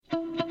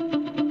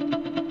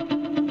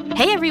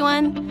Hey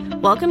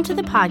everyone! Welcome to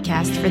the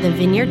podcast for the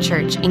Vineyard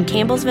Church in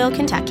Campbellsville,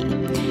 Kentucky.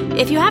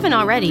 If you haven't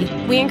already,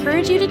 we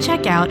encourage you to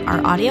check out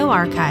our audio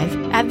archive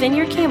at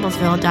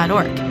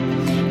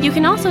vineyardcampbellsville.org. You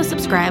can also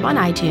subscribe on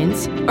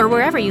iTunes or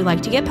wherever you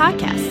like to get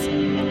podcasts.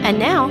 And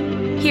now,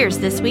 here's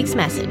this week's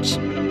message.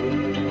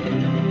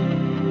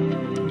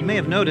 You may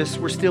have noticed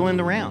we're still in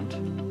the round.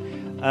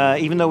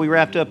 Even though we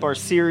wrapped up our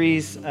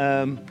series,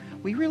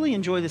 we really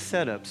enjoy this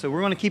setup. So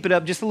we're going to keep it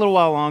up just a little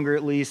while longer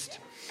at least.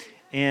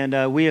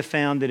 And we have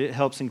found that it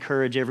helps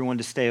encourage everyone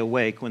to stay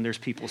awake when there's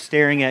people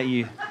staring at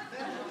you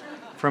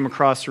from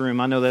across the room.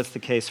 I know that's the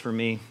case for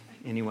me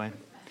anyway.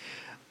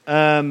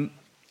 But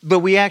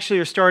we actually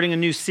are starting a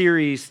new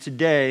series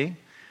today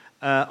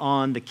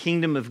on the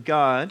kingdom of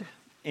God.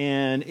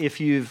 And if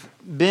you've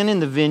been in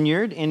the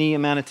vineyard any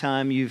amount of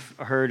time, you've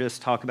heard us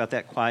talk about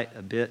that quite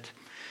a bit.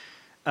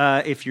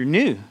 If you're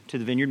new to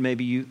the vineyard,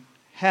 maybe you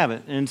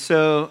haven't. And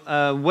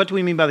so what do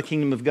we mean by the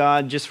kingdom of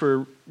God? Just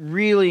for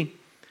really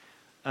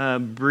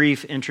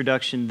brief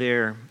introduction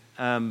there.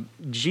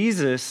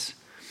 Jesus,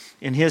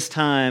 in his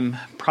time,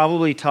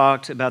 probably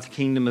talked about the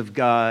kingdom of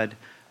God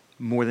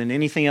more than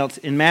anything else.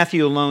 In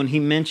Matthew alone, he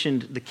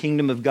mentioned the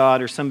kingdom of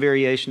God or some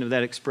variation of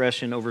that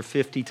expression over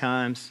 50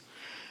 times.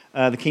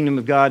 The kingdom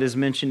of God is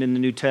mentioned in the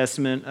New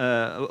Testament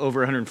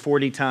over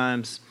 140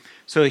 times.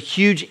 So a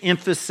huge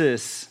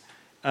emphasis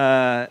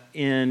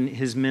in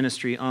his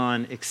ministry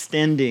on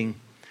extending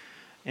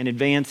and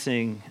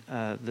advancing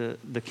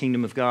the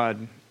kingdom of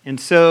God. And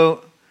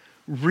so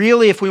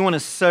really, if we want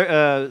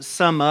to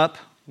sum up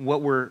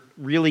what we're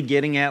really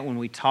getting at when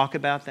we talk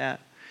about that,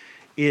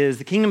 is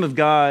the kingdom of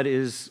God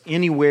is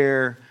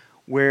anywhere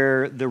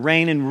where the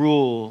reign and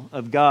rule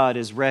of God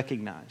is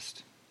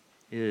recognized,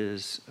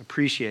 is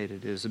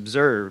appreciated, is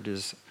observed,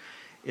 is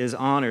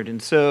honored.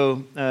 And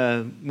so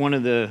one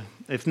of the,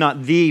 if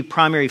not the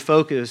primary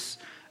focus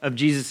of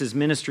Jesus'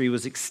 ministry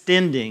was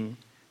extending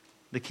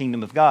the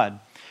kingdom of God.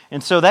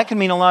 And so that can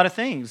mean a lot of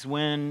things.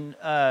 When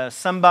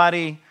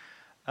somebody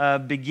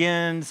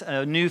begins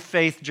a new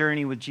faith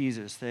journey with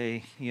Jesus,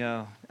 they,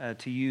 to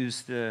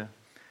use the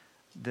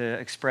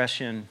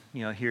expression,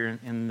 here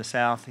in the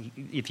South,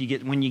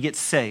 when you get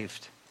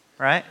saved,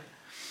 right?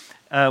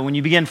 When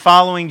you begin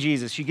following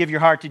Jesus, you give your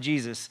heart to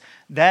Jesus.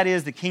 That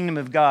is the kingdom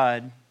of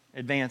God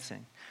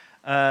advancing.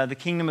 The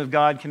kingdom of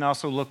God can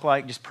also look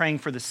like just praying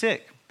for the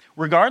sick,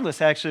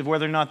 regardless actually of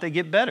whether or not they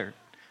get better.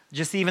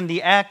 Just even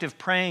the act of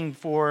praying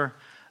for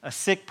a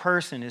sick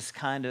person is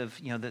kind of,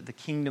 the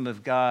kingdom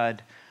of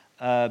God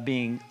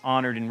being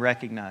honored and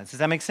recognized. Does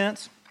that make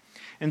sense?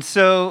 And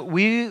so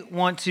we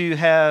want to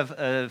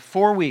have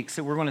 4 weeks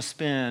that we're going to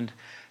spend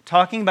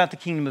talking about the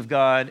kingdom of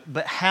God,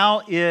 but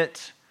how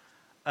it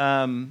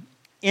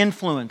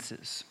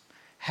influences,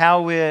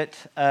 how it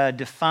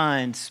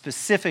defines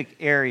specific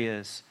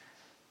areas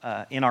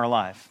in our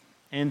life.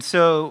 And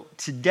so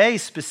today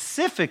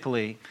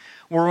specifically,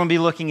 what we're going to be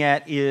looking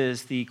at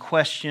is the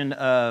question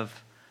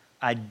of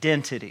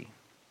identity.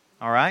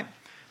 All right?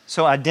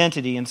 So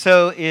identity. And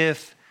so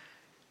if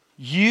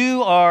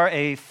you are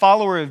a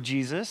follower of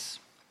Jesus,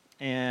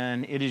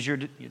 and it's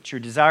your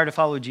desire to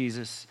follow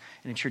Jesus,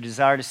 and it's your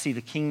desire to see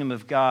the kingdom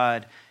of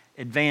God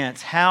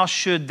advance, how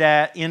should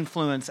that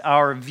influence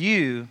our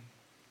view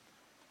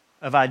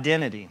of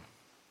identity?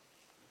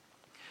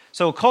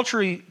 So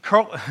culturally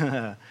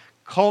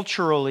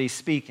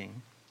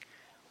speaking,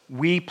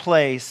 we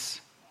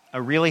place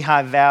a really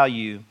high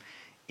value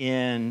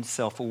in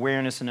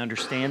self-awareness and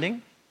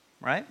understanding,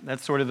 right?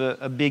 That's sort of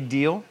a big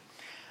deal.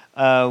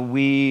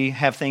 We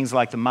have things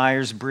like the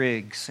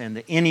Myers-Briggs and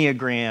the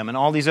Enneagram and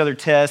all these other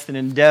tests that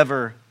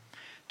endeavor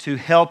to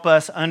help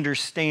us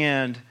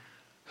understand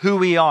who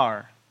we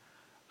are,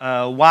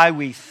 why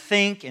we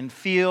think and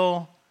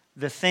feel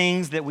the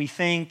things that we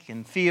think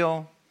and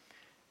feel,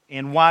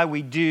 and why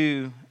we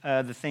do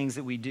the things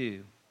that we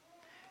do.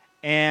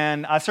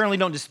 And I certainly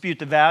don't dispute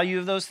the value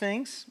of those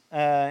things.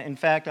 In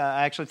fact,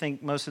 I actually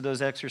think most of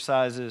those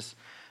exercises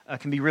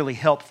can be really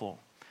helpful.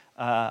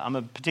 I'm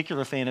a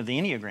particular fan of the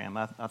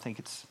Enneagram. I think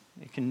it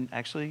can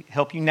actually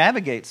help you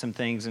navigate some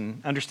things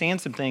and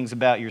understand some things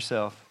about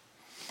yourself.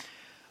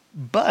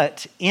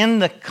 But in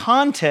the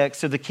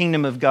context of the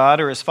kingdom of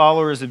God, or as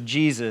followers of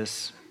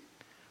Jesus,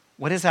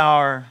 what is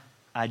our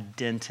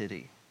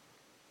identity?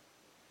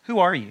 Who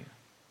are you?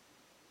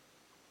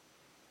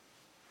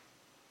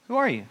 Who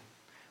are you?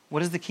 What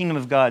does the kingdom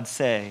of God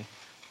say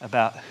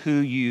about who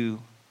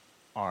you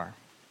are?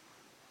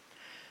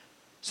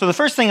 So the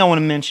first thing I want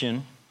to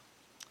mention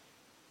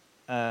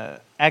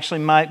actually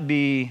might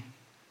be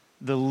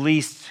the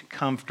least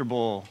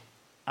comfortable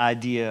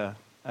idea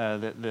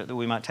that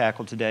we might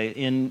tackle today.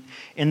 In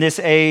this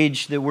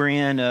age that we're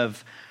in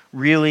of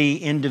really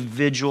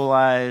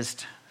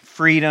individualized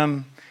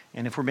freedom,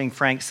 and if we're being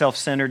frank,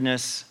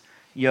 self-centeredness,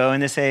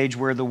 in this age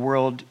where the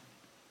world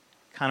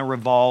kind of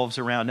revolves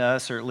around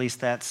us, or at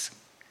least that's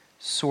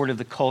sort of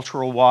the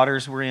cultural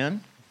waters we're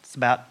in. It's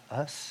about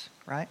us,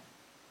 right?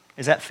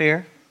 Is that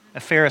fair? A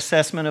fair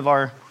assessment of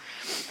our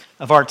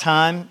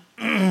time?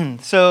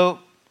 So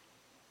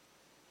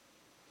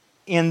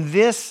in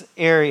this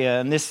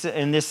area, in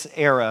this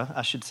era,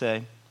 I should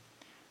say,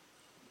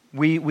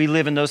 we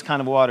live in those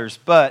kind of waters.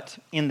 But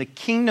in the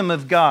kingdom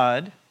of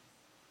God,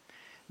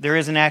 there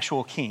is an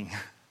actual king.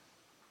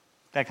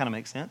 That kind of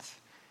makes sense.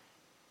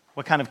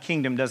 What kind of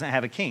kingdom doesn't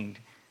have a king?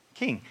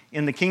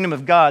 In the kingdom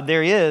of God,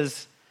 there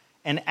is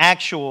an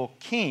actual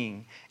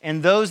king.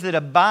 And those that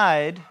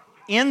abide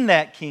in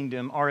that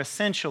kingdom are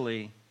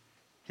essentially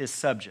his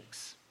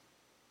subjects.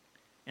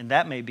 And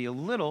that may be a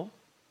little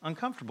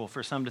uncomfortable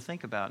for some to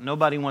think about.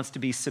 Nobody wants to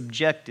be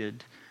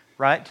subjected,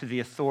 right, to the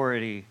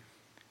authority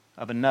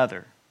of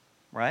another,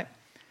 right?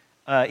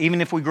 Even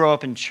if we grow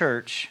up in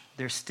church,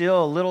 there's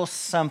still a little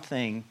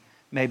something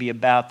maybe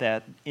about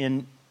that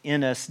in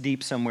us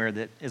deep somewhere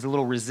that is a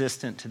little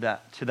resistant to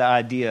the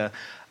idea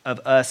of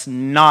us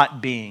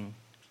not being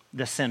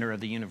the center of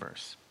the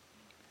universe.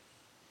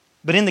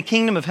 But in the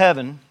kingdom of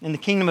heaven, in the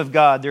kingdom of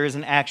God, there is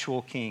an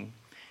actual king,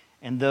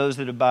 and those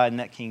that abide in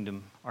that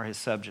kingdom are his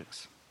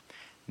subjects.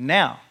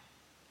 Now,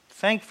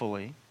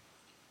 thankfully,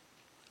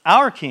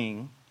 our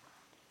king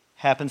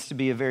happens to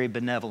be a very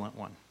benevolent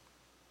one.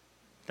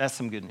 That's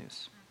some good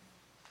news.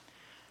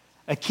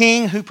 A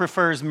king who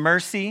prefers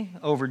mercy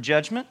over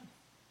judgment.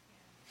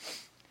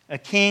 A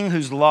king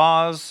whose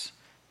laws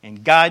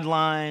and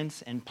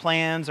guidelines and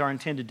plans are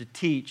intended to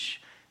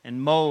teach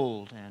and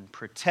mold and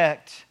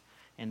protect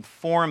and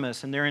form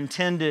us. And they're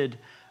intended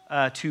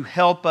to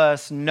help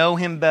us know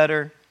him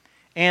better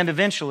and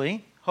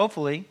eventually,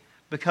 hopefully,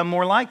 become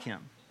more like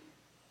him.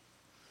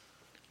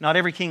 Not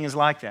every king is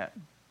like that,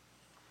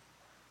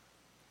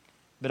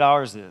 but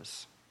ours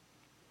is.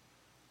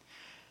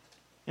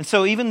 And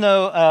so even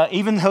though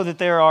that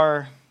there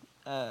are,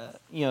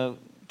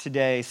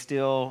 today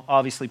still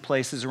obviously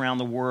places around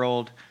the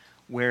world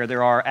where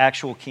there are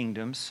actual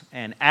kingdoms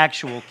and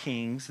actual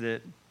kings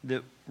that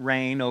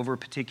reign over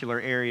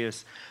particular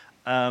areas,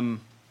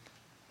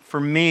 for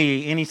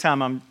me,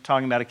 anytime I'm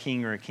talking about a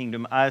king or a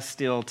kingdom, I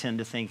still tend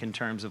to think in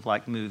terms of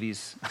like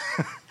movies,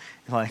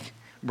 like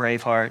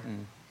Braveheart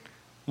and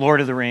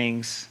Lord of the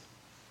Rings.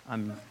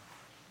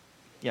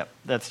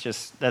 That's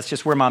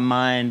just where my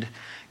mind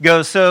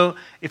goes. So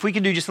if we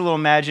could do just a little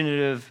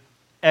imaginative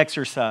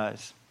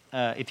exercise,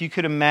 if you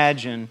could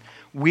imagine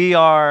you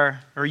are,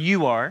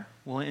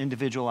 we'll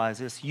individualize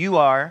this, you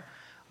are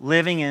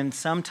living in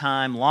some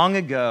time long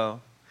ago,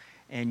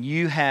 and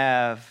you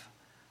have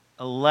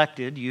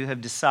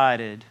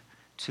decided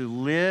to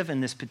live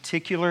in this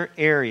particular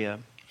area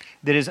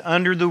that is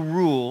under the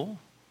rule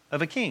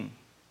of a king.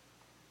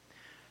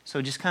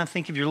 So just kind of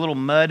think of your little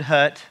mud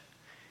hut,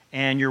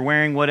 and you're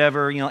wearing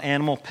whatever,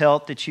 animal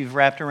pelt that you've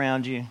wrapped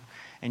around you,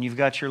 and you've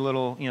got your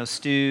little,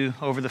 stew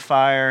over the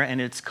fire,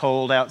 and it's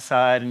cold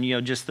outside,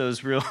 and, just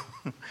those real,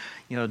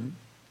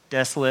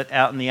 desolate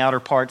out in the outer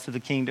parts of the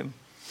kingdom.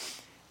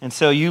 And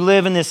so you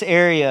live in this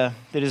area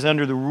that is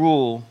under the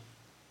rule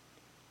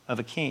of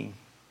a king.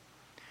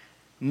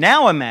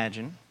 Now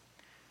imagine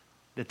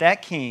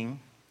that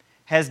king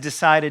has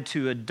decided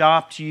to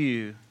adopt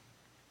you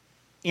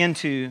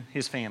into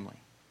his family,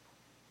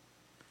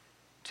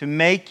 to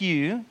make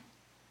you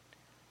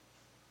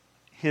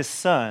his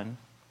son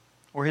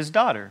or his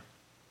daughter,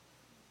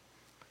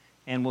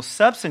 and will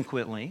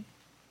subsequently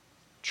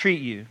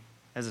treat you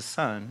as a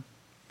son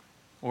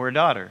or a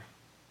daughter.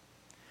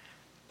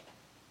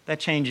 That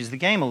changes the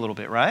game a little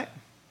bit, right?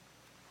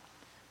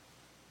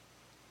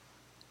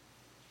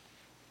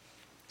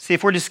 See,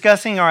 if we're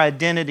discussing our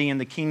identity in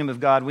the kingdom of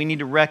God, we need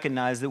to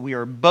recognize that we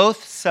are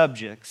both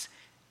subjects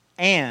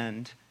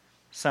and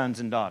sons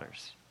and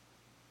daughters.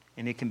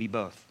 And it can be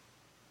both.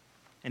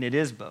 And it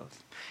is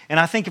both. And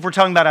I think if we're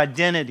talking about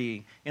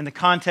identity in the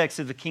context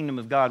of the kingdom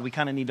of God, we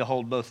kind of need to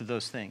hold both of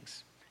those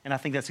things. And I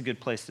think that's a good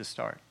place to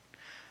start.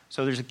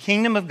 So there's a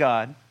kingdom of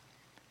God,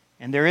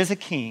 and there is a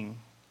king.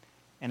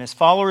 And as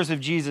followers of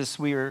Jesus,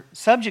 we are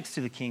subjects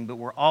to the king, but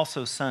we're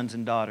also sons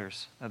and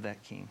daughters of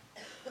that king.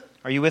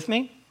 Are you with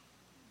me?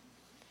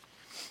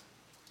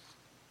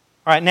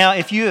 All right, now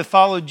if you have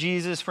followed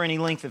Jesus for any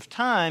length of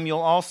time, you'll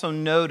also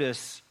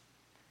notice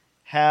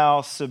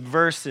how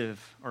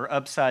subversive or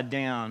upside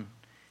down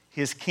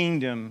his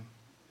kingdom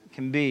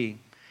can be.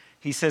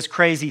 He says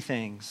crazy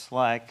things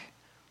like,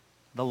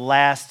 the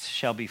last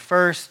shall be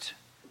first,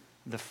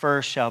 the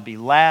first shall be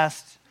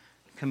last,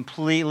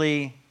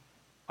 completely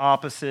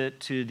opposite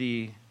to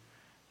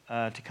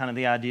kind of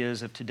the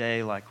ideas of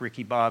today, like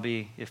Ricky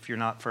Bobby, if you're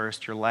not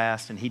first, you're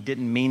last, and he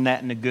didn't mean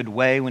that in a good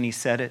way when he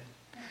said it.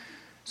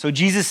 So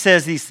Jesus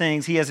says these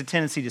things, he has a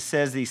tendency to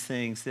say these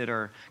things that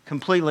are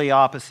completely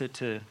opposite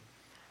to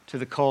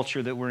the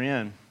culture that we're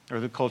in, or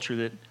the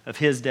culture of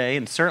his day,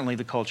 and certainly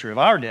the culture of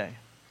our day.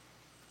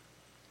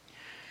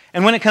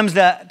 And when it comes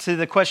to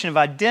the question of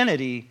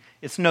identity,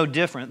 it's no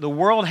different. The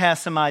world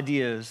has some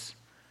ideas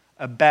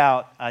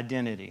about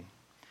identity.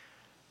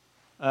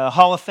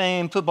 Hall of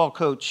Fame football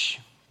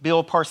coach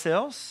Bill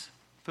Parcells,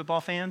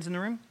 football fans in the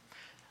room,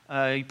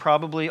 you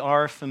probably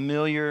are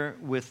familiar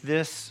with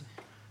this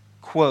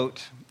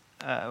quote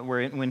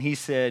when he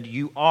said,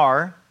 "You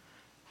are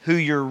who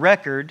your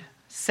record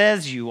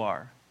says you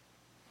are."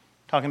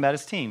 Talking about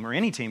his team, or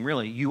any team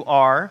really. You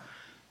are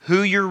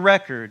who your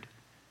record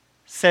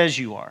says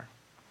you are.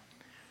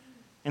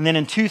 And then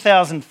in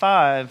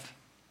 2005,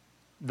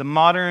 the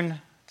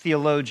modern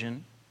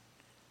theologian,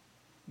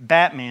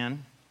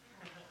 Batman,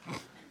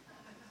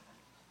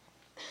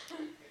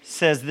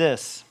 says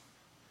this: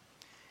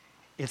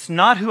 it's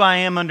not who I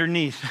am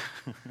underneath.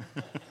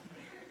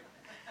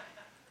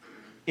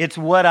 It's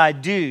what I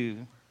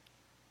do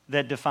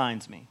that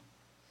defines me.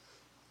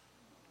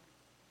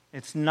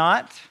 It's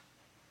not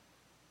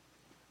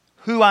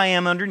who I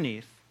am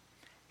underneath.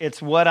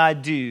 It's what I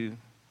do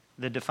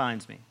that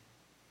defines me.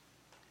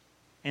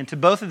 And to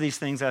both of these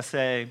things I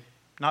say,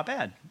 not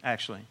bad,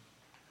 actually.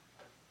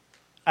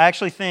 I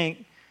actually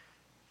think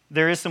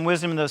there is some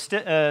wisdom in those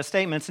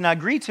statements, and I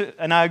agree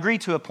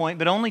to a point,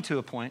 but only to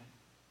a point.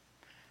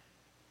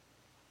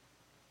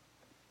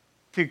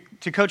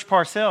 To Coach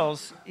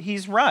Parcells,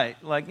 he's right.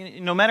 Like,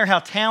 no matter how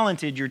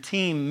talented your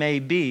team may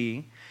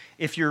be,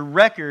 if your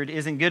record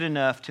isn't good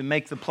enough to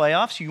make the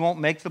playoffs, you won't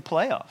make the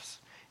playoffs.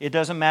 It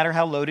doesn't matter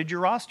how loaded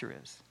your roster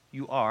is.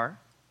 You are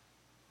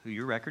who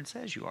your record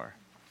says you are.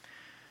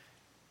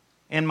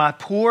 And my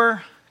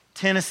poor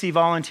Tennessee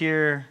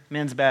Volunteer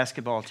men's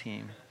basketball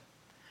team,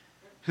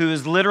 who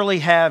is literally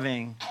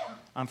having,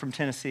 I'm from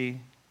Tennessee,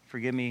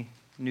 forgive me,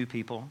 new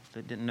people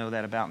that didn't know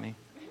that about me.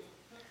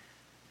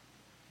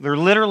 They're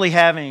literally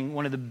having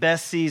one of the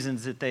best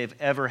seasons that they've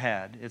ever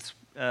had.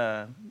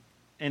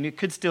 And it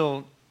could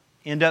still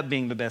end up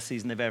being the best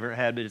season they've ever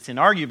had, but it's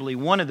inarguably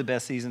one of the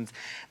best seasons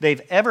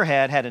they've ever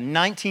had. Had a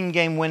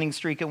 19-game winning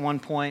streak at one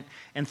point,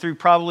 and through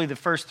probably the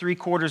first 3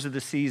 quarters of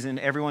the season,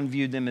 everyone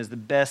viewed them as the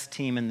best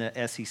team in the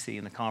SEC,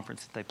 in the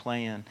conference that they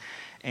play in.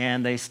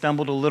 And they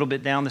stumbled a little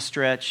bit down the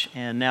stretch,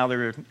 and now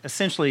they're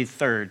essentially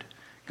third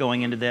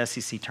going into the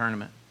SEC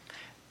tournament.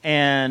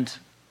 And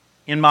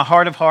in my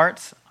heart of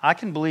hearts, I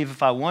can believe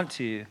if I want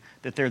to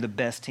that they're the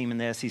best team in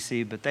the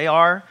SEC, but they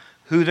are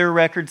who their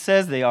record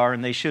says they are,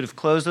 and they should have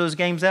closed those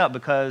games out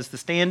because the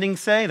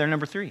standings say they're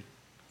number 3,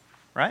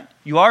 right?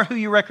 You are who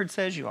your record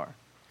says you are.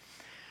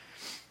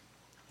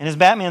 And as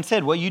Batman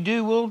said, what you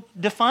do will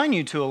define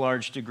you to a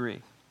large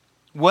degree.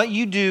 What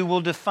you do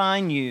will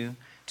define you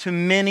to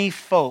many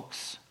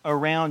folks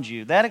around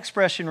you. That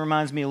expression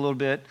reminds me a little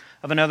bit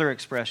of another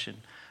expression.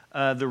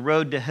 The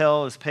road to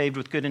hell is paved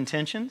with good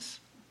intentions,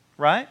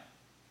 right?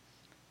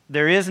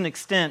 There is an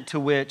extent to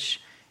which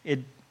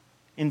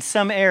in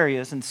some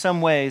areas, in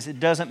some ways, it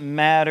doesn't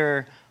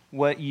matter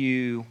what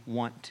you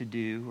want to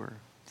do or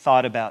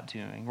thought about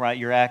doing, right?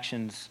 Your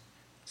actions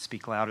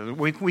speak louder.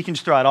 We can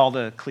just throw out all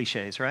the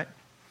cliches, right?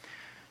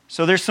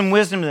 So there's some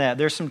wisdom to that.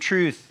 There's some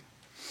truth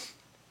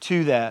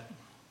to that.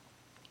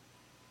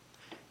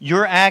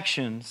 Your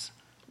actions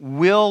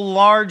will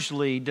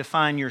largely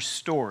define your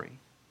story.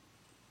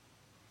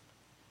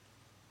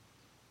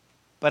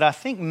 But I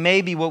think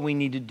maybe what we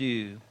need to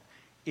do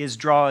is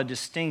draw a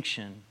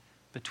distinction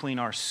between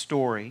our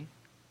story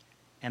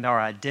and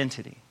our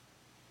identity.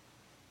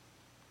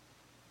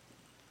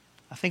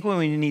 I think what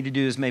we need to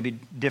do is maybe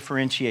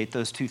differentiate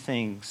those two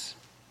things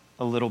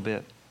a little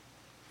bit.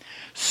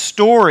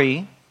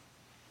 Story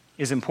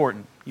is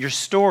important. Your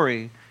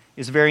story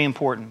is very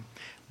important.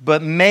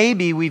 But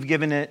maybe we've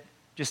given it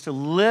just a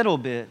little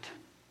bit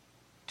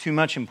too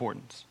much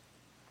importance.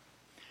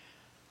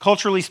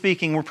 Culturally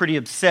speaking, we're pretty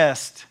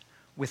obsessed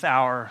with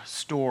our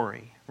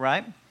story,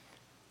 right?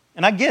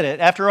 And I get it.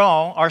 After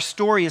all, our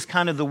story is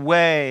kind of the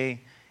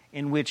way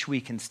in which we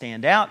can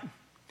stand out.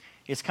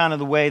 It's kind of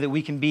the way that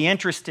we can be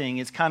interesting.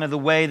 It's kind of the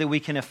way that we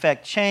can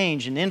affect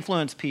change and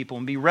influence people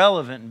and be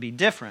relevant and be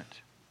different.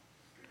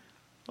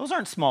 Those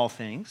aren't small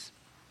things.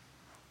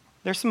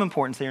 There's some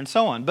importance there and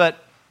so on.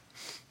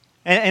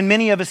 And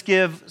many of us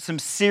give some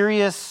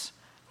serious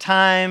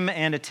time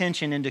and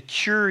attention into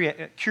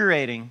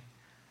curating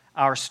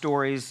our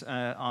stories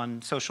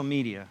on social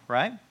media,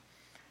 right?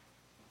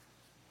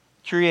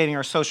 Curating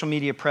our social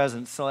media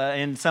presence.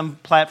 In some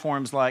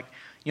platforms like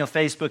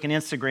Facebook and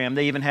Instagram,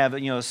 they even have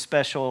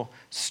special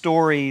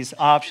stories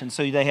options.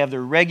 So they have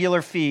their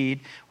regular feed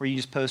where you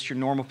just post your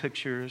normal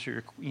pictures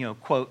or your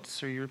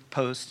quotes or your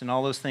posts and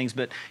all those things.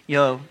 But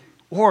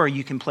or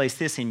you can place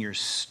this in your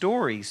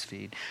stories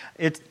feed.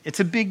 It's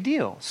a big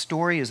deal.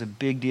 Story is a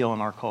big deal in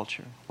our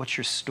culture. What's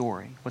your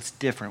story? What's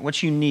different?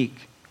 What's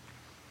unique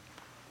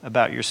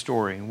about your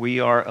story? We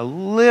are a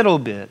little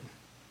bit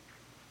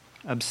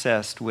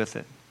obsessed with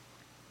it.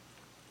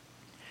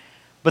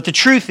 But the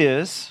truth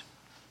is,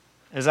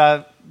 as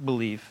I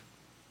believe,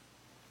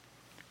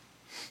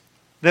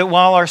 that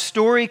while our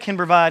story can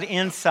provide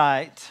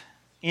insight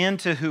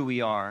into who we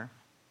are,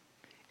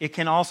 it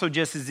can also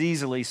just as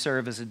easily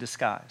serve as a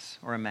disguise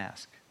or a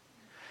mask.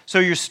 So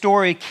your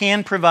story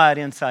can provide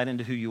insight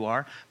into who you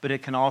are, but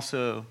it can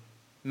also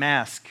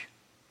mask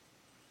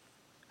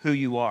who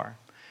you are.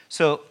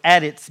 So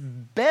at its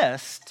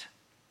best,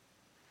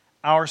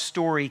 our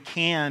story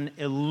can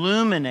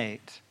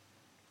illuminate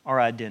our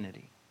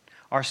identity.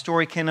 Our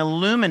story can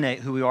illuminate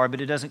who we are,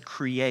 but it doesn't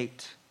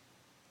create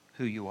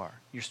who you are.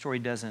 Your story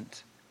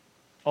doesn't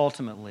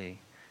ultimately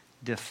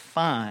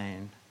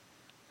define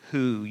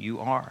who you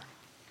are.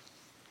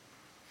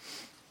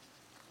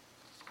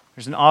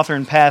 There's an author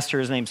and pastor,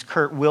 his name's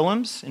Kurt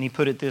Willems, and he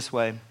put it this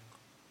way: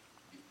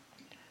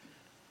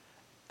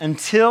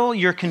 until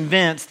you're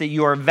convinced that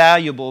you are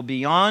valuable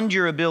beyond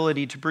your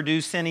ability to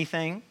produce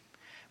anything,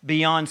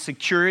 beyond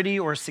security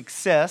or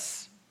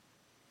success,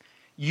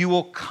 you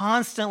will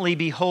constantly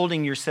be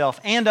holding yourself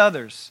and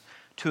others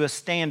to a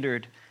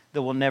standard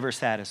that will never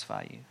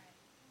satisfy you.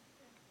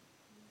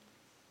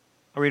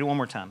 I'll read it one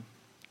more time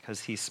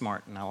because he's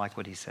smart and I like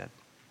what he said.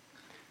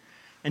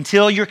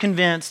 Until you're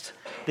convinced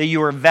that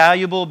you are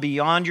valuable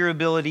beyond your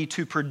ability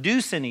to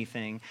produce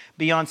anything,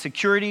 beyond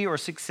security or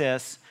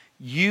success,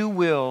 you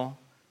will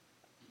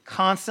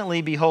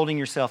constantly be holding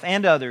yourself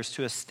and others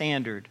to a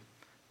standard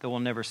that will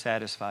never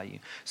satisfy you.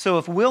 So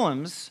if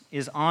Willems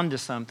is onto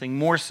something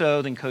more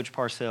so than Coach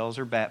Parcells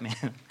or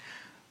Batman,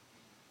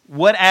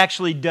 what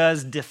actually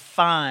does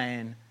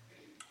define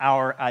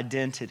our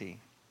identity?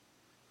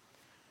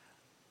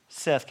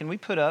 Seth, can we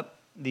put up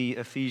the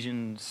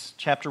Ephesians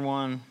chapter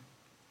 1,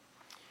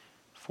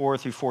 4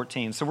 through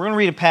 14? So we're going to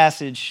read a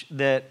passage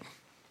that,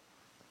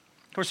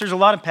 of course, there's a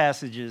lot of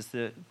passages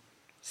that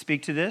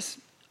speak to this.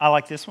 I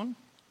like this one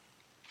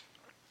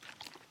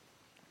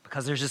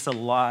because there's just a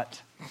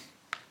lot.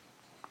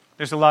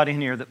 There's a lot in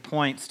here that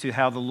points to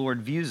how the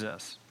Lord views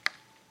us.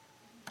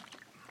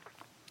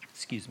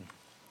 Excuse me.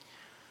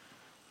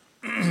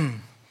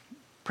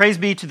 Praise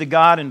be to the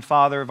God and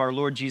Father of our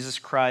Lord Jesus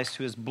Christ,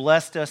 who has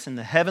blessed us in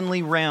the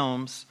heavenly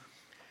realms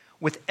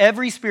with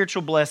every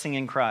spiritual blessing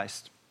in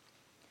Christ.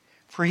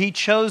 For he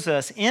chose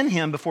us in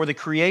him before the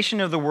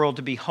creation of the world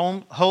to be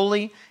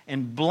holy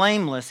and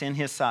blameless in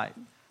his sight.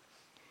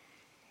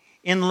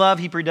 In love,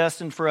 he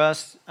predestined for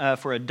us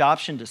for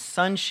adoption to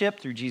sonship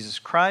through Jesus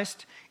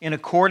Christ, in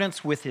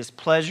accordance with his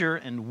pleasure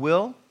and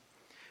will,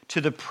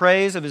 to the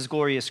praise of his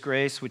glorious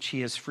grace, which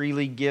he has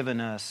freely given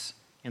us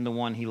in the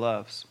one he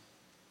loves.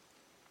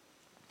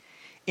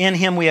 In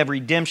him we have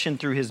redemption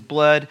through his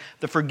blood,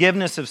 the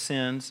forgiveness of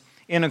sins,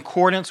 in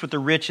accordance with the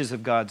riches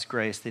of God's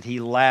grace that he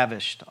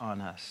lavished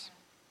on us.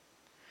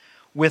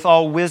 With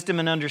all wisdom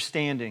and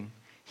understanding,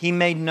 he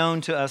made known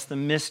to us the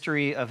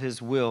mystery of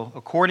his will,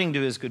 according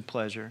to his good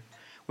pleasure,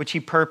 which he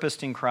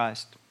purposed in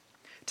Christ,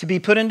 to be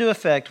put into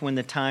effect when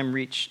the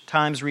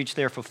times reach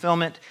their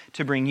fulfillment,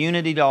 to bring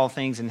unity to all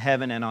things in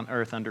heaven and on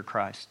earth under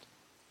Christ.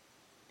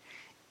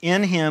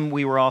 In him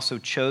we were also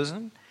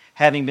chosen,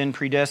 having been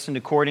predestined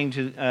according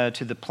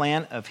to the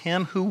plan of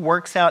him who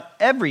works out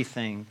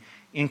everything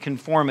in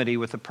conformity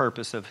with the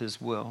purpose of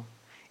his will,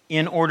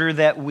 in order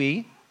that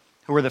we,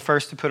 who were the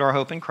first to put our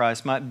hope in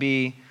Christ, might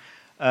be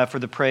for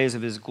the praise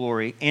of his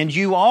glory. And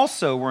you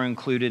also were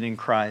included in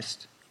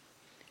Christ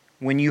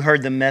when you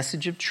heard the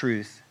message of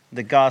truth,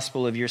 the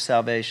gospel of your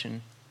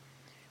salvation.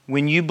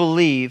 When you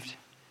believed,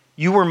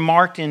 you were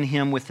marked in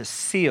him with a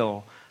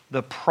seal,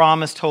 the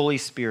promised Holy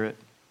Spirit,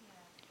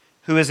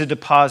 who is a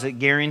deposit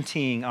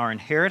guaranteeing our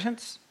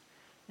inheritance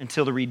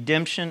until the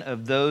redemption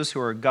of those who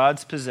are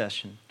God's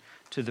possession,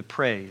 to the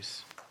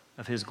praise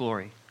of his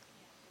glory.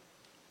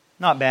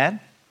 Not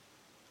bad.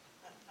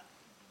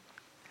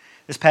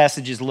 This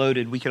passage is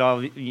loaded. We could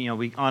all,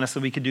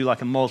 honestly, we could do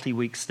like a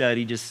multi-week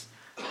study just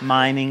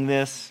mining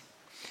this.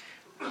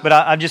 But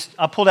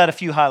I pulled out a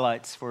few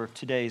highlights for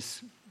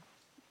today's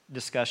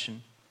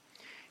discussion.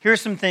 Here are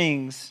some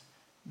things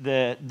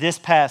that this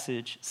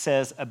passage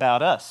says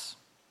about us,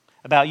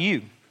 about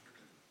you.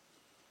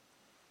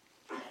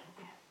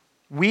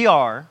 We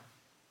are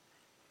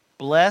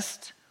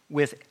blessed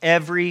with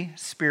every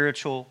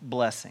spiritual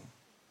blessing.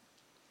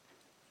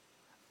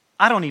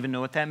 I don't even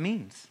know what that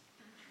means.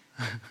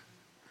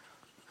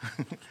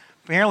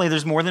 Apparently,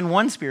 there's more than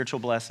one spiritual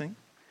blessing,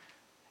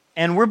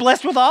 and we're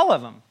blessed with all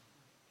of them.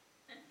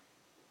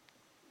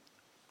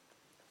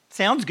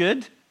 Sounds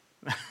good.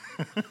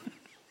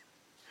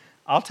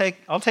 I'll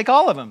take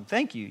all of them.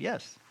 Thank you.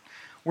 Yes.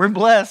 We're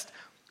blessed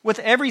with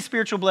every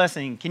spiritual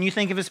blessing. Can you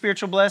think of a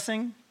spiritual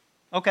blessing?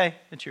 Okay,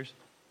 it's yours.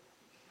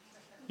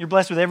 You're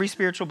blessed with every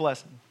spiritual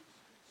blessing.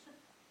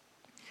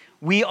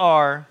 We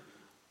are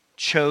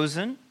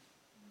chosen.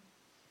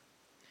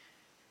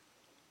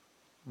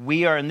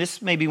 We are, and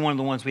this may be one of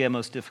the ones we have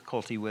most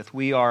difficulty with,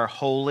 we are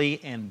holy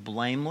and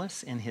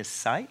blameless in his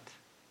sight.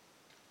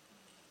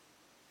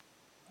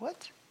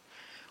 What?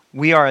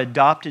 We are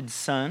adopted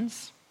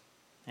sons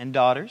and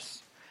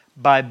daughters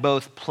by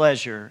both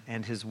pleasure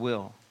and his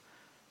will.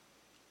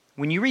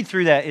 When you read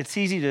through that, it's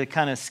easy to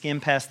kind of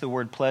skim past the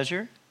word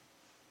pleasure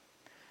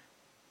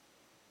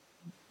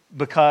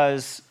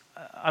because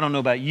I don't know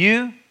about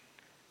you,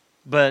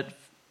 but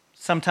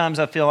sometimes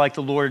I feel like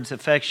the Lord's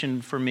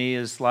affection for me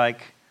is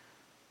like,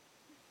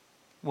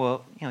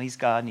 well, he's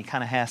God and he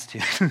kind of has to.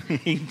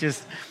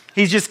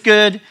 He's just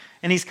good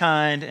and he's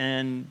kind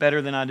and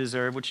better than I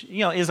deserve, which,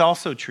 is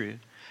also true.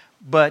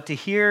 But to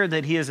hear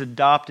that he has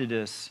adopted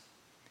us,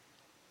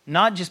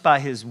 not just by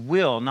his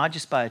will, not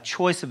just by a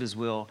choice of his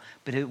will,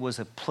 but it was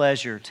a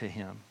pleasure to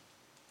him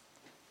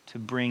to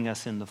bring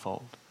us in the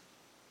fold.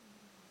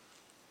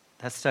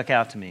 That stuck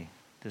out to me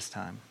this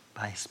time.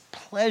 By his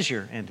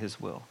pleasure and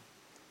his will,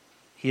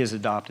 he has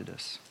adopted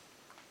us.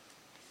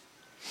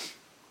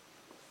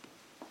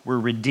 We're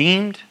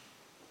redeemed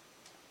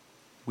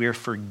We are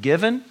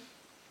forgiven.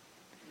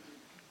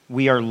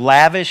 We are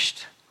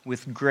lavished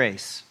with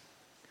grace.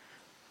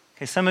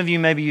 Okay, some of you,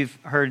 maybe you've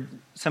heard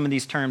some of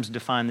these terms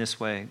defined this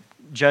way.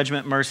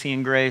 Judgment, mercy,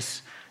 and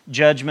grace.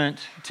 Judgment,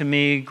 to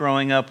me,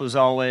 growing up, was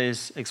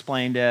always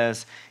explained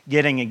as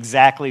getting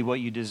exactly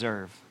what you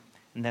deserve.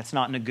 And that's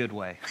not in a good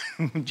way.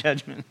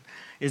 Judgment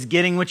is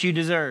getting what you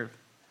deserve.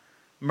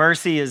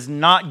 Mercy is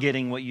not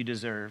getting what you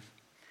deserve.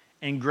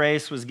 And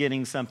grace was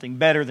getting something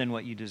better than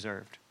what you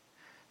deserved.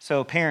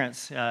 So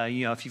parents,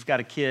 if you've got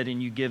a kid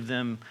and you give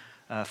them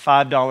a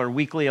 $5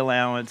 weekly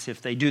allowance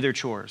if they do their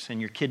chores, and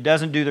your kid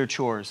doesn't do their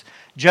chores,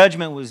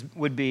 judgment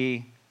would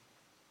be,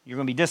 you're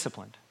going to be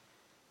disciplined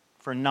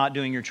for not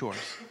doing your chores.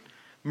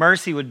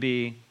 Mercy would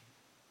be,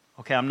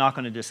 okay, I'm not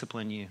going to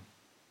discipline you.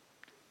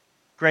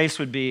 Grace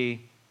would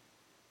be,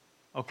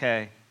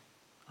 okay,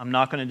 I'm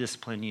not going to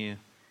discipline you,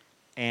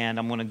 and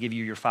I'm going to give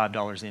you your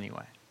 $5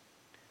 anyway.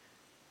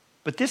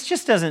 But this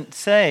just doesn't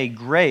say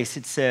grace,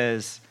 it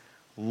says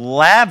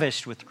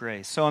lavished with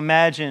grace. So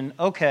imagine,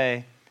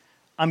 okay,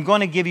 I'm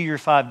going to give you your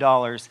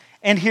 $5,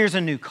 and here's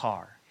a new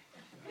car.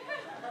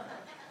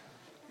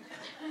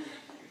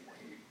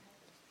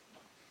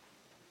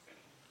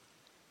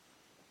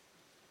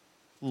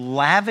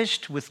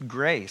 Lavished with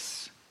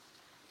grace.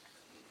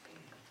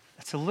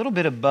 That's a little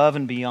bit above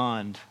and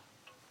beyond.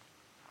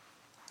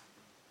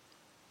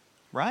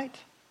 Right?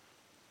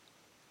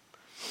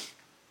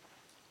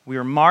 We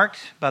are marked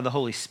by the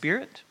Holy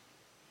Spirit.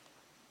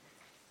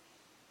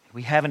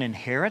 We have an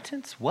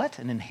inheritance. What?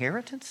 An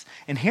inheritance?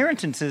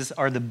 Inheritances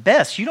are the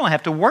best. You don't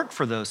have to work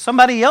for those.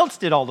 Somebody else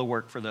did all the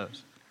work for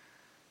those.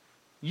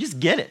 You just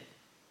get it.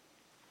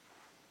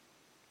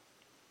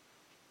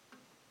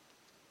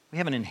 We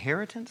have an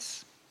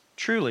inheritance,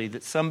 truly,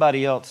 that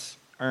somebody else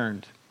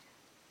earned.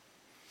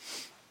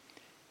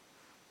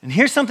 And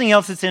here's something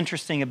else that's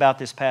interesting about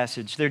this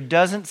passage. There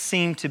doesn't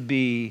seem to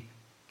be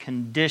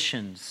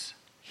conditions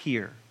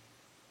here.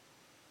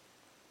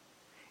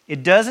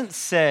 It doesn't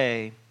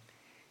say,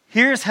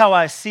 here's how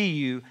I see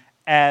you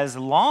as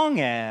long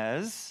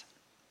as, ...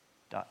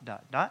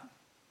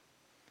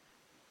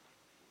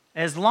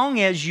 as long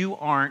as you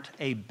aren't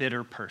a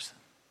bitter person.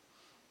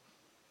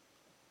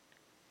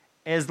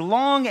 As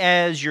long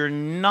as you're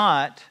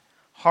not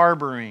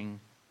harboring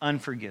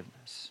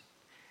unforgiveness.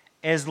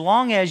 As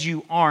long as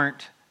you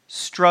aren't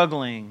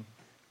struggling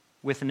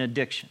with an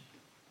addiction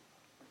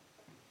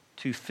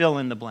to fill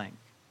in the blank.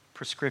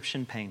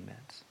 Prescription pain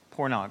meds,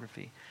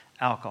 pornography,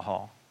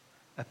 alcohol.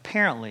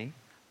 Apparently,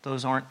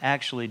 those aren't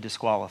actually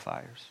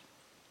disqualifiers.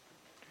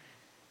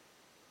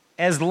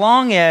 As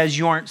long as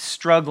you aren't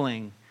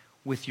struggling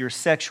with your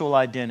sexual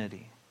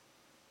identity,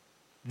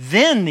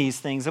 then these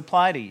things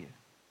apply to you.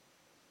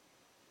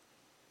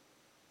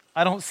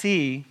 I don't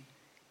see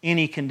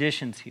any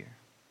conditions here.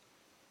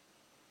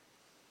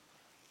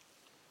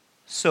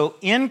 So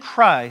in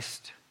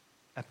Christ,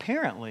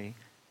 apparently,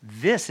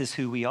 this is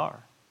who we are.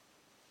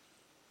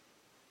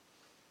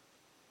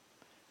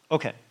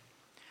 Okay,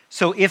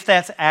 so if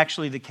that's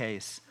actually the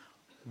case,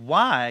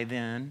 why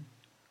then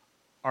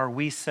are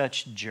we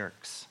such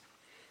jerks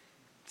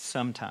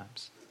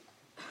sometimes?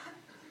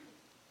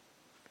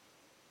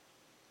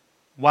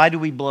 Why do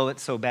we blow it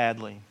so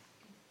badly?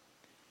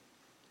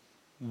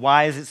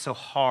 Why is it so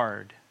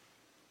hard?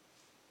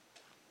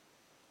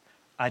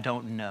 I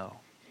don't know.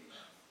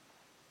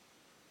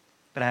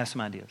 But I have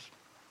some ideas.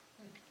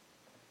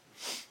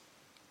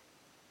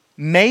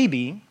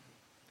 Maybe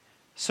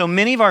so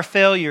many of our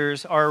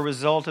failures are a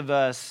result of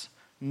us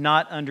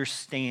not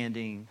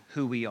understanding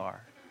who we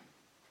are.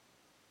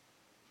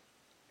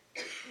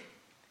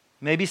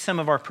 Maybe some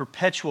of our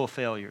perpetual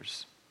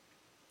failures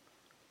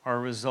are a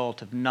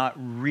result of not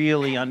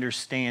really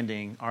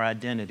understanding our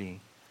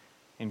identity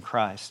in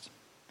Christ,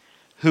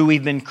 who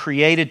we've been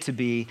created to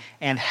be,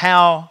 and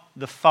how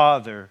the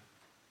Father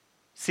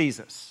sees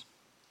us.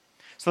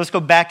 So let's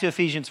go back to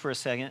Ephesians for a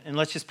second, and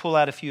let's just pull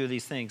out a few of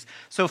these things.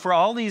 So for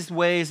all these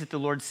ways that the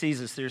Lord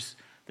sees us,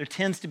 there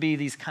tends to be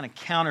these kind of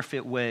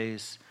counterfeit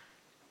ways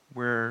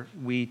where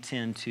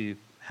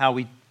how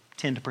we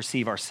tend to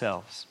perceive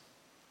ourselves.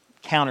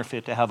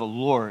 Counterfeit to how the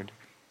Lord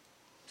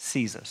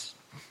sees us.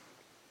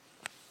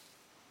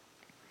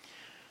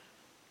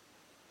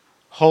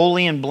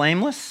 Holy and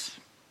blameless.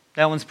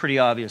 That one's pretty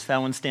obvious. That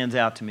one stands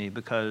out to me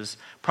because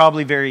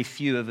probably very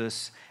few of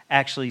us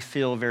actually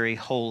feel very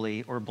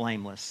holy or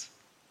blameless.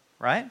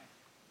 Right?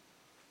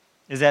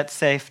 Is that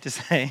safe to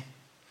say?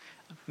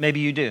 Maybe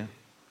you do.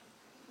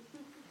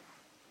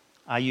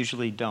 I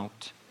usually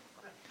don't.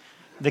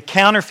 The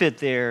counterfeit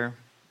there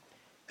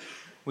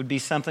would be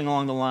something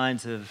along the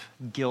lines of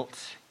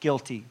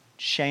guilty,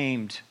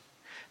 shamed.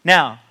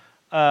 Now,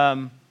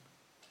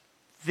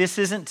 this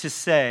isn't to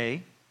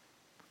say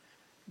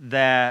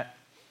that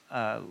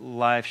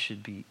life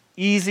should be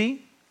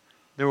easy.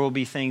 There will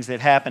be things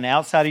that happen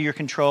outside of your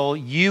control.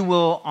 You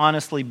will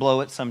honestly blow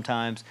it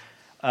sometimes.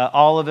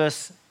 All of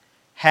us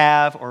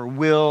have or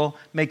will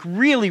make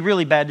really,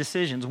 really bad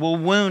decisions. We'll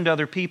wound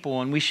other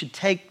people, and we should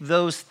take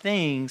those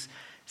things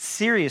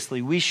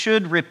seriously. We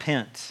should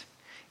repent.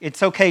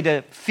 It's okay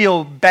to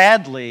feel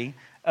badly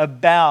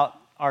about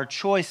our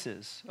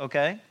choices,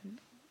 okay?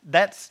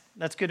 That's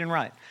good and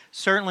right.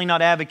 Certainly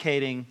not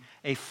advocating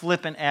a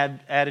flippant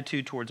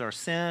attitude towards our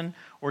sin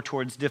or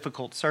towards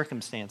difficult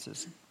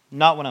circumstances.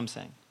 Not what I'm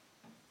saying.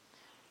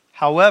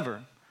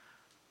 However,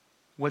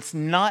 what's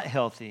not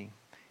healthy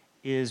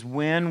is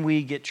when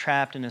we get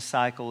trapped in a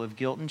cycle of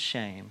guilt and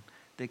shame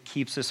that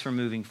keeps us from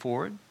moving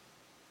forward,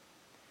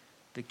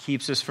 that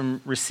keeps us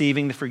from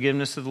receiving the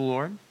forgiveness of the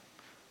Lord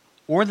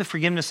or the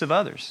forgiveness of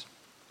others,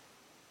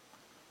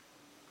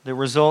 that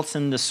results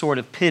in the sort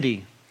of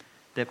pity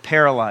that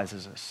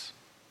paralyzes us.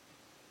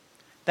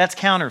 That's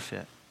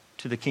counterfeit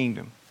to the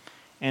kingdom.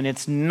 And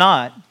it's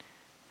not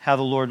how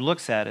the Lord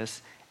looks at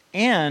us.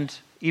 And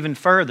even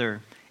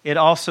further, it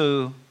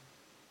also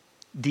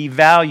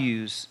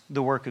devalues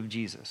the work of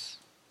Jesus,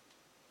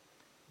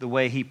 the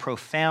way he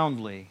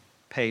profoundly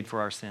paid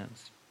for our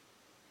sins.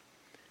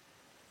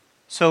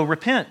 So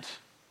repent.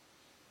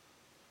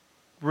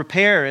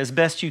 Repair as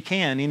best you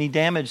can any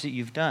damage that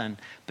you've done,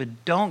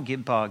 but don't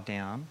get bogged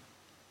down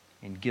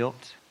in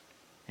guilt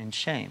and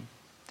shame.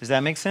 Does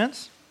that make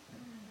sense?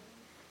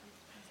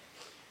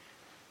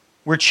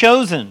 We're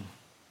chosen.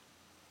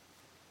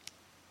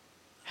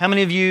 How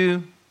many of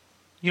you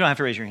don't have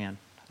to raise your hand,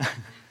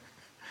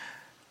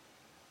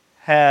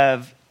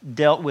 have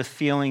dealt with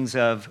feelings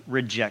of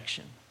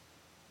rejection?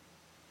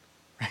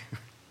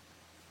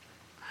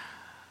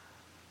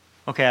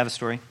 Okay, I have a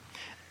story.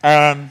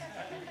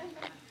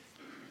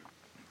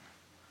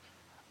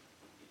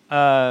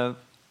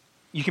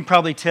 You can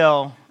probably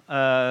tell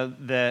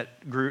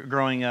that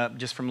growing up,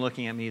 just from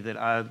looking at me, that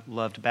I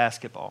loved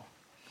basketball,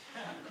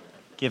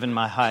 given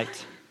my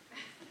height.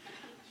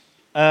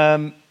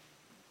 And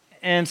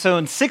so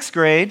in 6th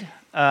grade,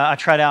 I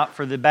tried out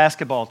for the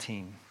basketball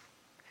team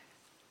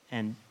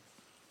and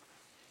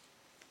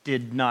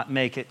did not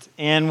make it,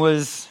 and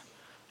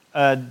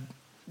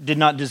did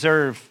not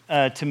deserve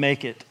to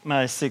make it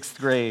my 6th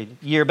grade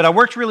year. But I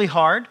worked really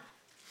hard,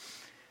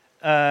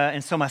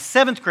 and so my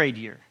 7th grade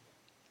year,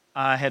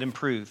 I had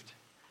improved,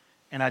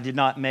 and I did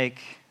not make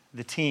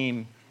the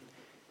team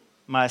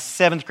my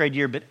 7th grade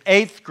year. But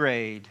 8th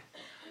grade,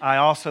 I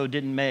also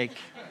didn't make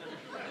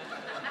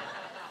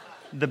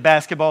the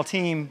basketball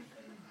team.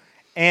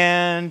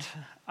 And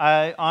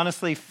I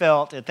honestly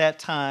felt at that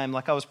time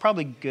like I was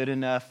probably good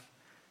enough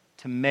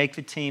to make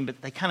the team,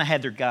 but they kind of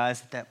had their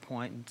guys at that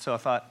point. And so I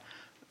thought,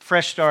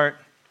 fresh start,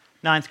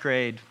 9th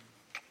grade,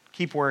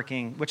 keep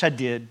working, which I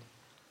did.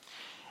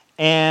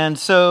 And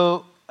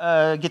so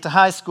get to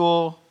high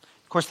school.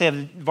 Of course, they have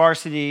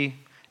varsity.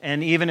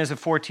 And even as a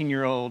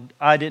 14-year-old,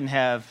 I didn't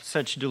have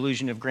such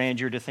delusion of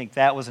grandeur to think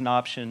that was an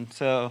option.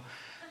 So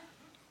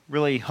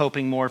really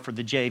hoping more for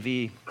the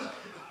JV,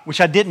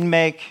 which I didn't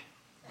make.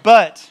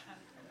 But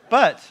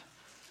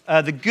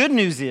the good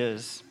news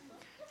is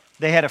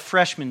they had a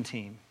freshman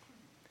team,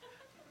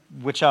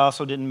 which I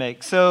also didn't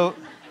make. So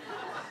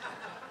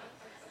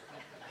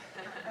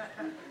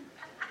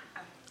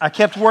I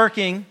kept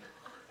working,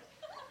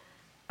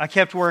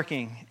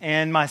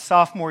 and my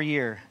sophomore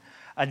year,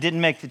 I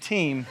didn't make the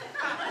team.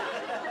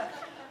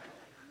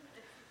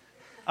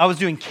 I was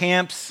doing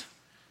camps.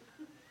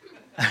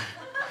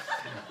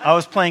 I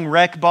was playing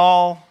rec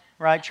ball,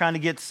 right? Trying to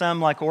get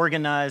some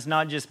organized,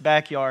 not just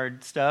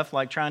backyard stuff,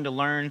 trying to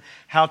learn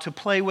how to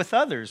play with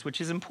others, which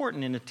is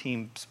important in a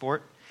team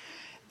sport.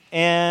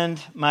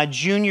 And my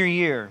junior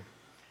year,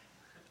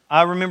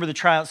 I remember the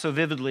tryout so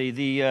vividly.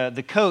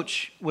 The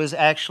coach was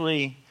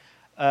actually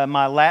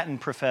my Latin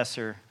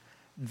professor.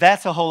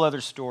 That's a whole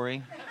other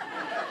story.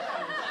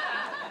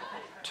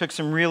 Took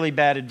some really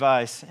bad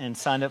advice and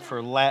signed up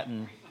for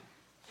Latin.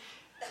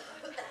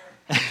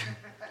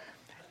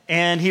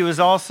 And he was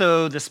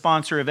also the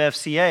sponsor of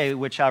FCA,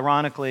 which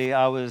ironically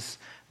I was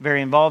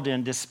very involved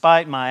in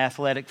despite my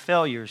athletic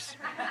failures.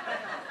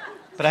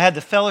 But I had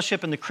the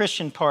fellowship and the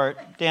Christian part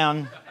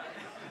down.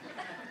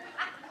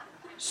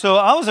 So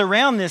I was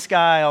around this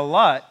guy a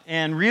lot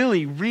and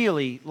really,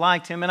 really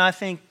liked him. And I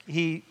think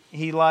he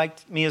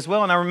liked me as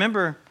well. And I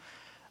remember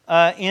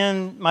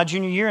in my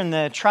junior year in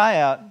the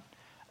tryout,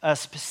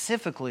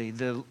 specifically,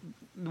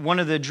 one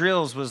of the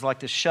drills was like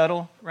the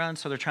shuttle run.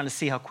 So they're trying to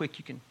see how quick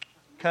you can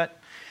cut.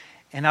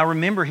 And I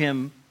remember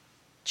him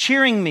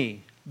cheering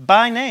me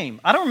by name.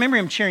 I don't remember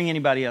him cheering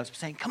anybody else, but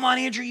saying, "Come on,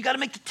 Andrew, you got to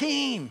make the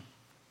team."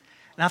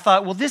 And I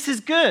thought, well, this is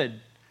good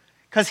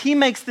because he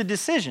makes the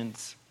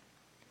decisions.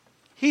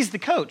 He's the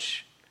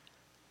coach.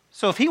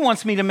 So if he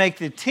wants me to make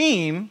the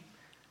team,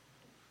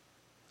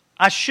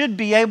 I should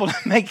be able to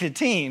make the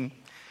team.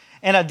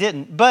 And I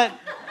didn't. But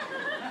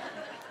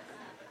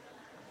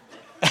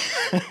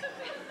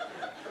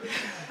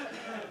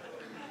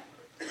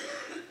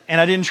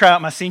and I didn't try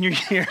out my senior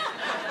year.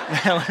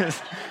 Because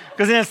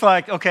then it's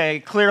like, okay,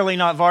 clearly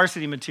not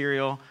varsity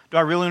material. Do I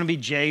really want to be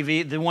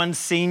JV, the one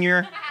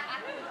senior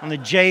on the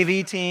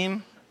JV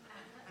team?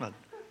 I'm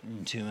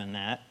not doing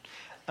that.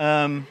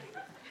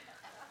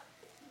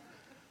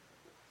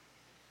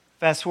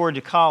 Fast forward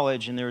to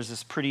college, and there was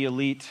this pretty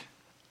elite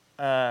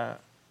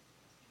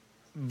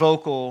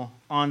vocal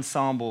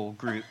ensemble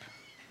group.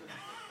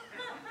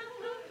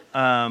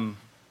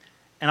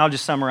 and I'll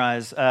just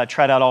summarize.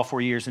 Tried out all 4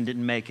 years and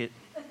didn't make it.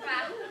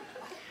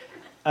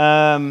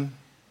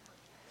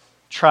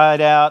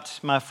 Tried out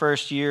my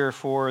first year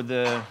for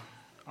the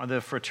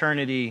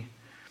fraternity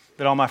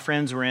that all my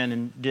friends were in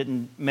and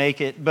didn't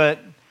make it. But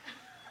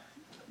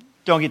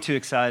don't get too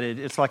excited.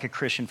 It's like a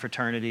Christian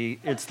fraternity.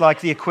 It's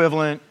like the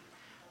equivalent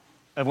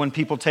of when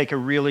people take a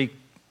really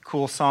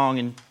cool song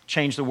and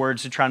change the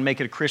words to try and make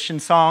it a Christian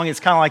song.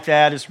 It's kind of like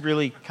that. It's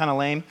really kind of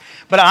lame.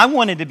 But I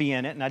wanted to be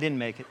in it, and I didn't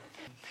make it.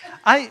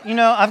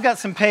 I've got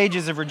some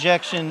pages of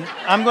rejection.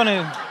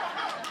 I'll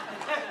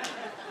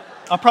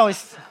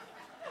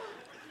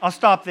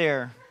stop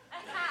there.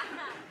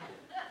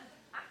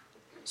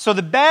 So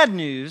the bad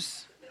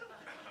news,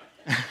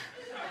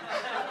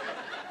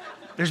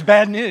 there's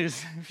bad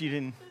news if you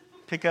didn't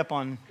pick up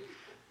on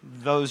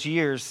those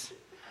years.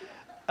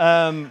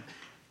 The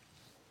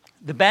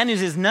bad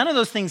news is none of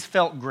those things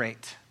felt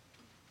great.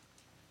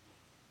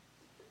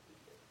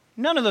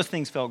 None of those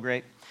things felt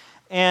great.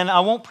 And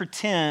I won't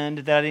pretend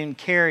that I didn't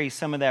carry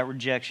some of that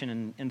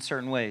rejection in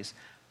certain ways.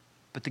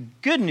 But the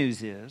good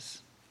news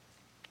is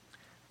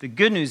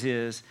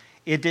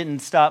it didn't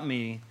stop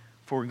me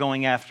for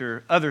going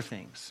after other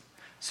things.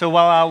 So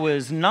while I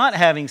was not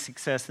having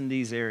success in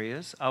these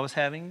areas, I was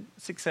having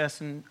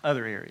success in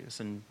other areas,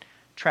 in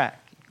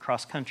track,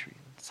 cross country,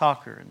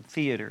 soccer, and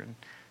theater, and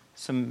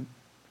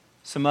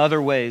some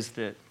other ways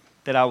that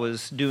I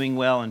was doing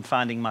well and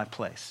finding my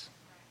place.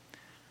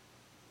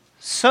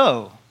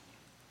 So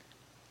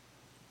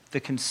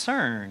the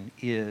concern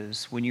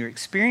is when you're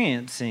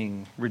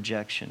experiencing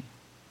rejection,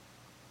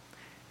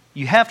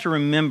 you have to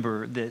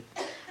remember that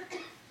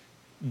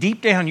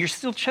deep down you're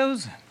still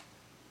chosen.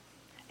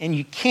 And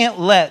you can't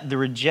let the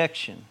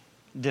rejection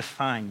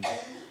define you.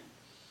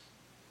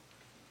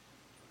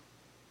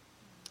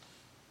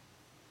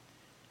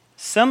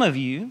 Some of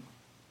you,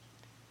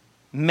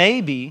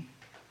 maybe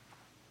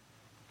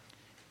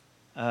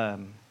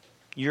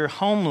your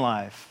home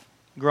life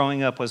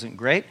growing up wasn't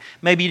great.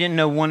 Maybe you didn't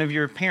know one of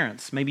your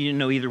parents. Maybe you didn't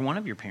know either one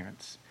of your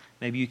parents.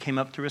 Maybe you came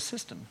up through a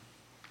system,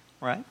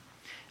 right?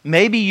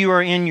 Maybe you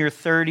are in your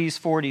 30s,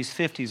 40s,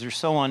 50s, or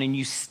so on, and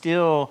you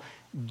still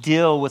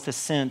deal with a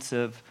sense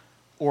of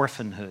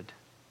orphanhood,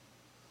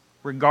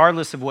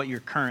 regardless of what your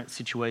current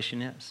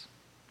situation is.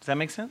 Does that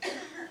make sense?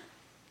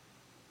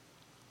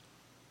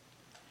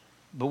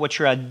 But what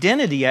your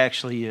identity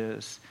actually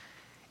is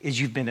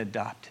you've been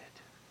adopted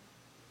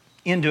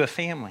into a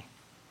family.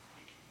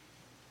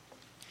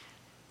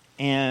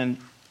 And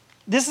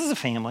this is a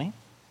family.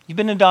 You've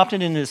been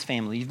adopted into this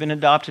family. You've been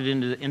adopted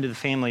into the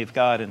family of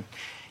God. And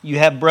you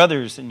have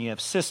brothers and you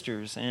have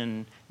sisters,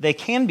 and they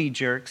can be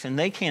jerks and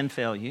they can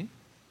fail you,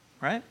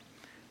 right?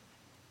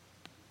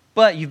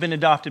 But you've been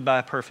adopted by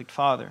a perfect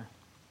Father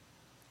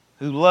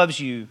who loves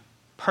you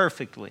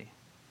perfectly.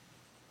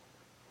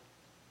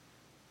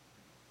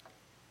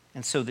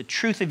 And so the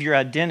truth of your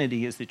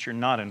identity is that you're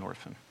not an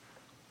orphan.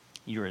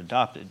 You're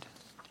adopted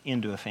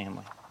into a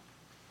family.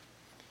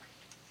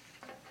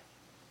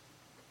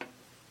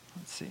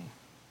 Let's see.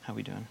 How are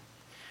we doing?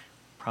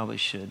 Probably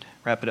should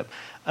wrap it up.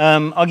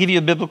 I'll give you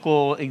a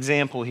biblical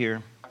example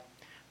here.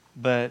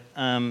 But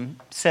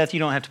Seth, you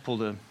don't have to pull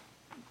the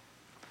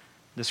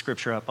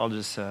scripture up. I'll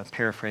just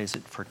paraphrase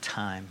it for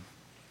time.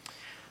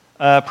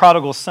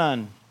 Prodigal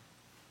son.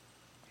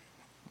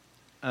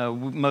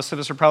 Most of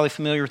us are probably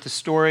familiar with the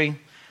story.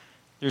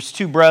 There's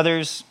two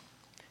brothers,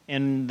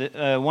 and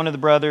one of the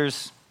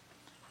brothers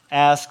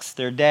asks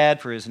their dad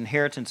for his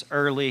inheritance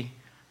early.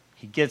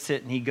 He gets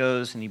it, and he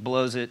goes, and he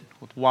blows it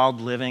with wild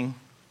living.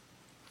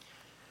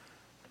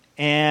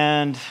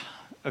 And,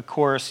 of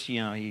course,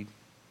 he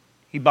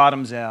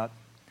bottoms out,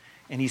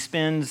 and he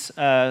spends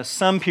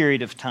some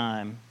period of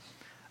time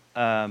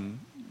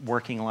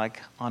working like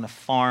on a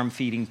farm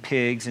feeding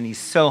pigs, and he's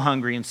so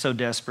hungry and so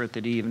desperate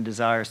that he even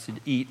desires to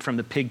eat from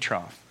the pig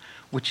trough,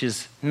 which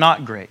is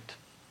not great.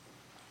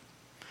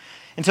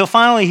 Until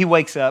finally he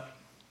wakes up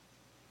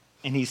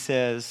and he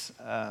says,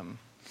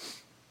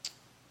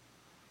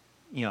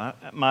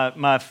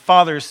 my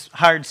father's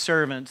hired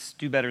servants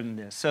do better than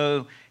this.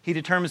 So he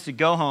determines to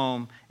go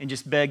home and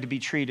just beg to be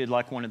treated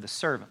like one of the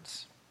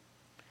servants.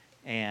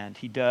 And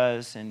he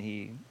does, and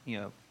he,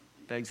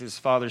 begs his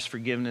father's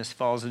forgiveness,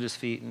 falls at his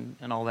feet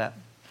and all that.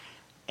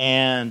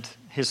 And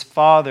his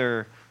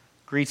father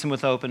greets him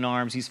with open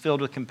arms. He's filled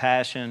with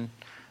compassion,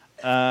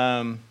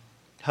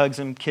 hugs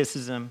him,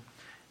 kisses him,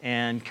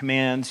 and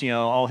commands,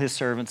 all his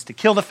servants to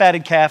kill the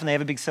fatted calf, and they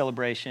have a big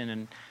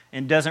celebration,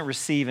 and doesn't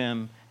receive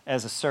him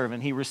as a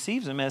servant. He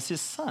receives him as his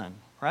son,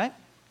 right?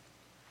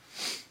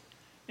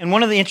 And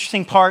one of the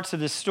interesting parts of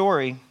this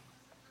story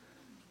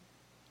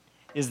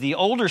is the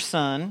older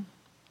son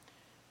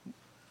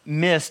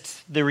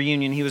missed the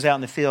reunion. He was out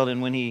in the field,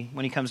 and when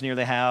he comes near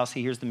the house,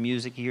 he hears the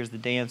music, he hears the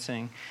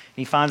dancing, and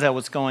he finds out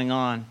what's going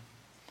on.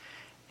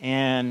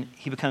 And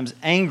he becomes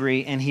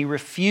angry, and he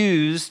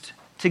refused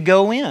to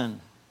go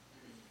in.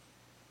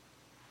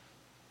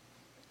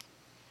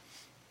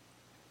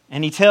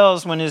 And he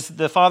tells, when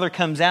the father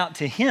comes out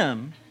to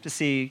him to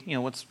see,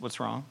 what's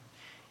wrong,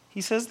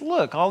 He says,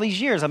 look, all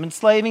these years I've been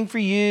slaving for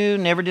you,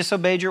 never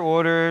disobeyed your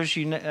orders.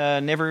 You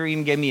never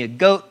even gave me a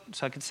goat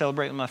so I could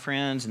celebrate with my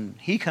friends. And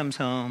he comes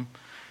home.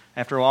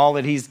 After all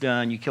that he's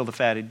done, you killed a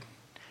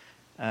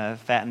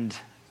fattened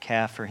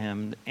calf for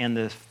him. And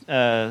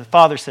the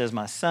father says,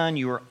 my son,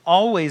 you are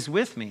always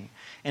with me,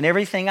 and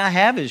everything I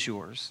have is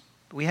yours.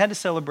 But we had to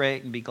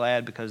celebrate and be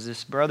glad because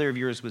this brother of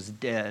yours was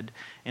dead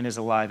and is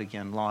alive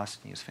again, lost,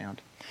 and he was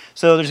found.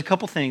 So there's a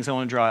couple things I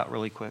want to draw out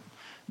really quick.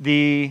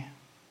 The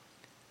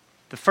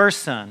first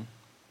son,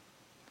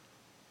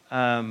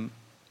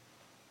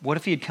 what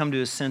if he had come to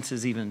his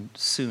senses even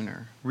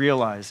sooner,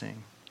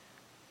 realizing,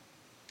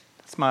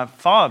 that's my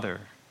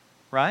father,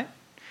 right?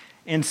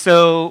 And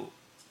so,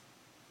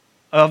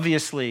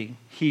 obviously,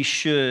 he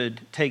should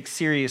take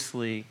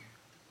seriously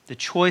the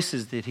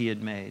choices that he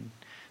had made.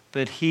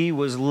 But he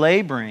was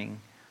laboring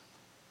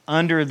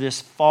under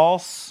this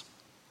false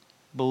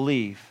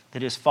belief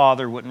that his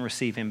father wouldn't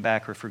receive him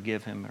back or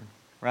forgive him,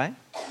 right?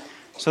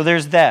 So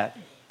there's that.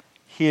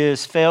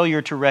 His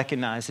failure to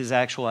recognize his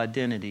actual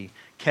identity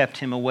kept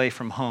him away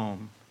from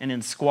home and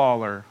in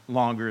squalor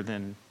longer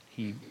than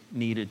he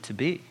needed to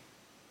be.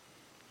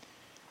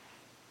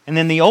 And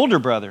then the older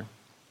brother,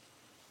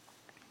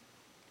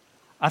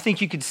 I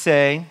think you could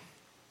say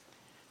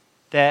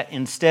that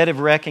instead of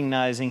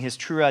recognizing his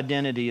true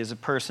identity as a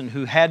person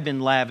who had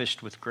been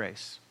lavished with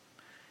grace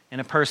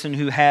and a person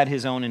who had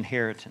his own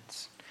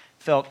inheritance,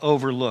 felt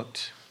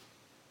overlooked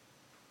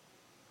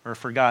or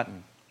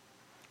forgotten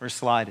or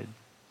slighted.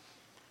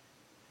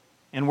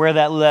 And where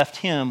that left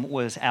him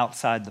was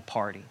outside the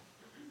party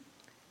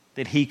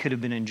that he could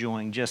have been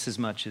enjoying just as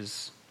much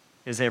as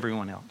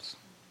everyone else.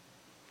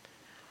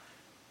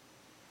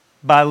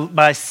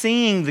 By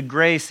seeing the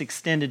grace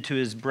extended to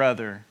his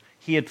brother,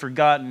 he had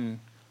forgotten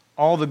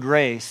all the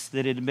grace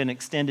that had been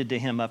extended to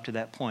him up to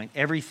that point.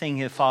 Everything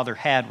his father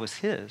had was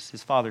his.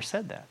 His father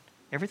said that.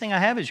 Everything I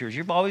have is yours.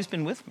 You've always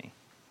been with me.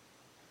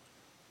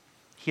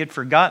 He had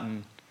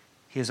forgotten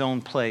his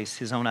own place,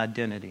 his own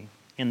identity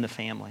in the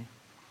family.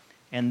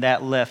 And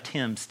that left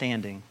him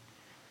standing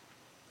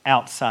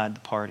outside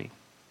the party.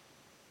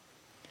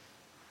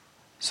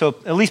 So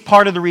at least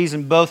part of the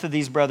reason both of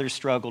these brothers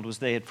struggled was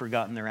they had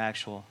forgotten their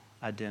actual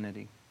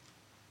identity.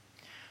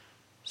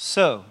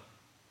 So,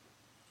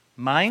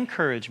 my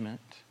encouragement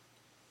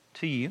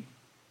to you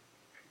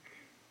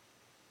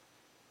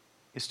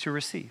is to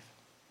receive.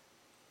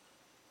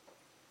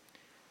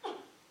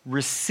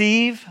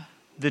 Receive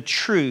the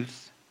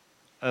truth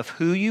of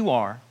who you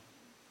are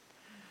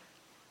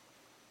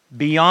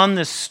beyond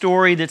the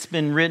story that's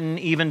been written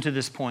even to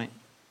this point.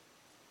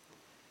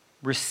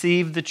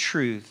 Receive the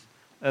truth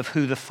of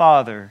who the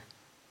Father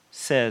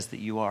says that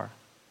you are.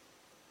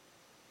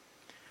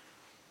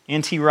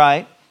 N.T.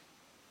 Wright,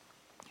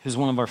 who's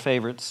one of our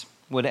favorites,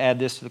 would add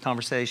this to the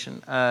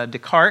conversation.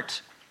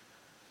 Descartes,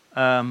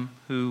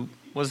 who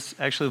was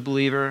actually a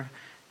believer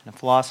and a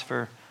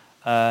philosopher,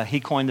 he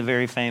coined the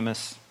very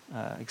famous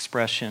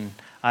expression,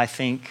 I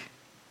think,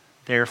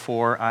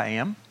 therefore I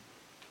am.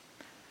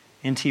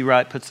 N.T.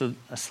 Wright puts a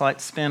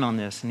slight spin on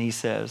this, and he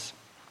says,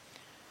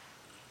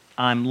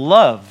 I'm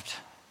loved,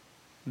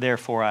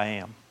 therefore I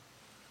am.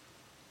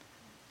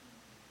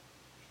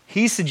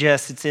 He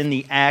suggests it's in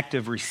the act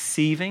of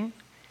receiving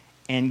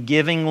and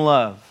giving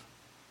love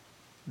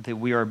that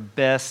we are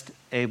best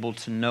able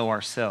to know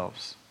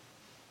ourselves.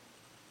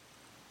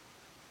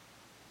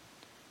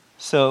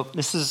 So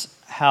this is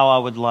how I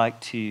would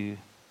like to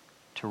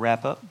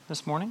wrap up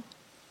this morning.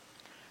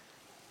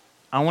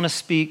 I want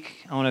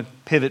to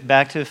pivot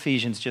back to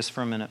Ephesians just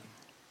for a minute.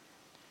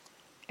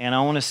 And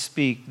I want to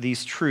speak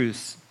these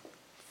truths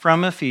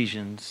from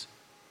Ephesians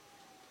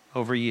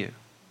over you.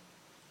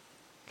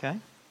 Okay?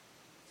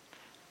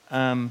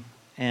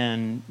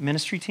 And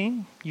ministry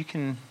team, you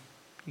can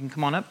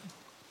come on up.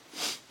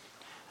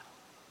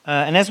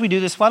 And as we do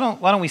this, why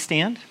don't we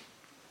stand?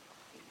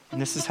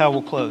 And this is how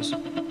we'll close.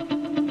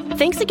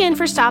 Thanks again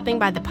for stopping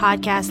by the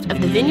podcast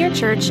of the Vineyard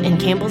Church in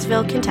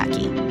Campbellsville,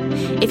 Kentucky.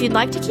 If you'd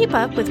like to keep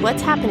up with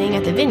what's happening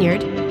at the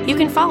Vineyard, you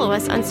can follow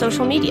us on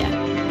social media.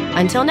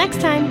 Until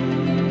next time.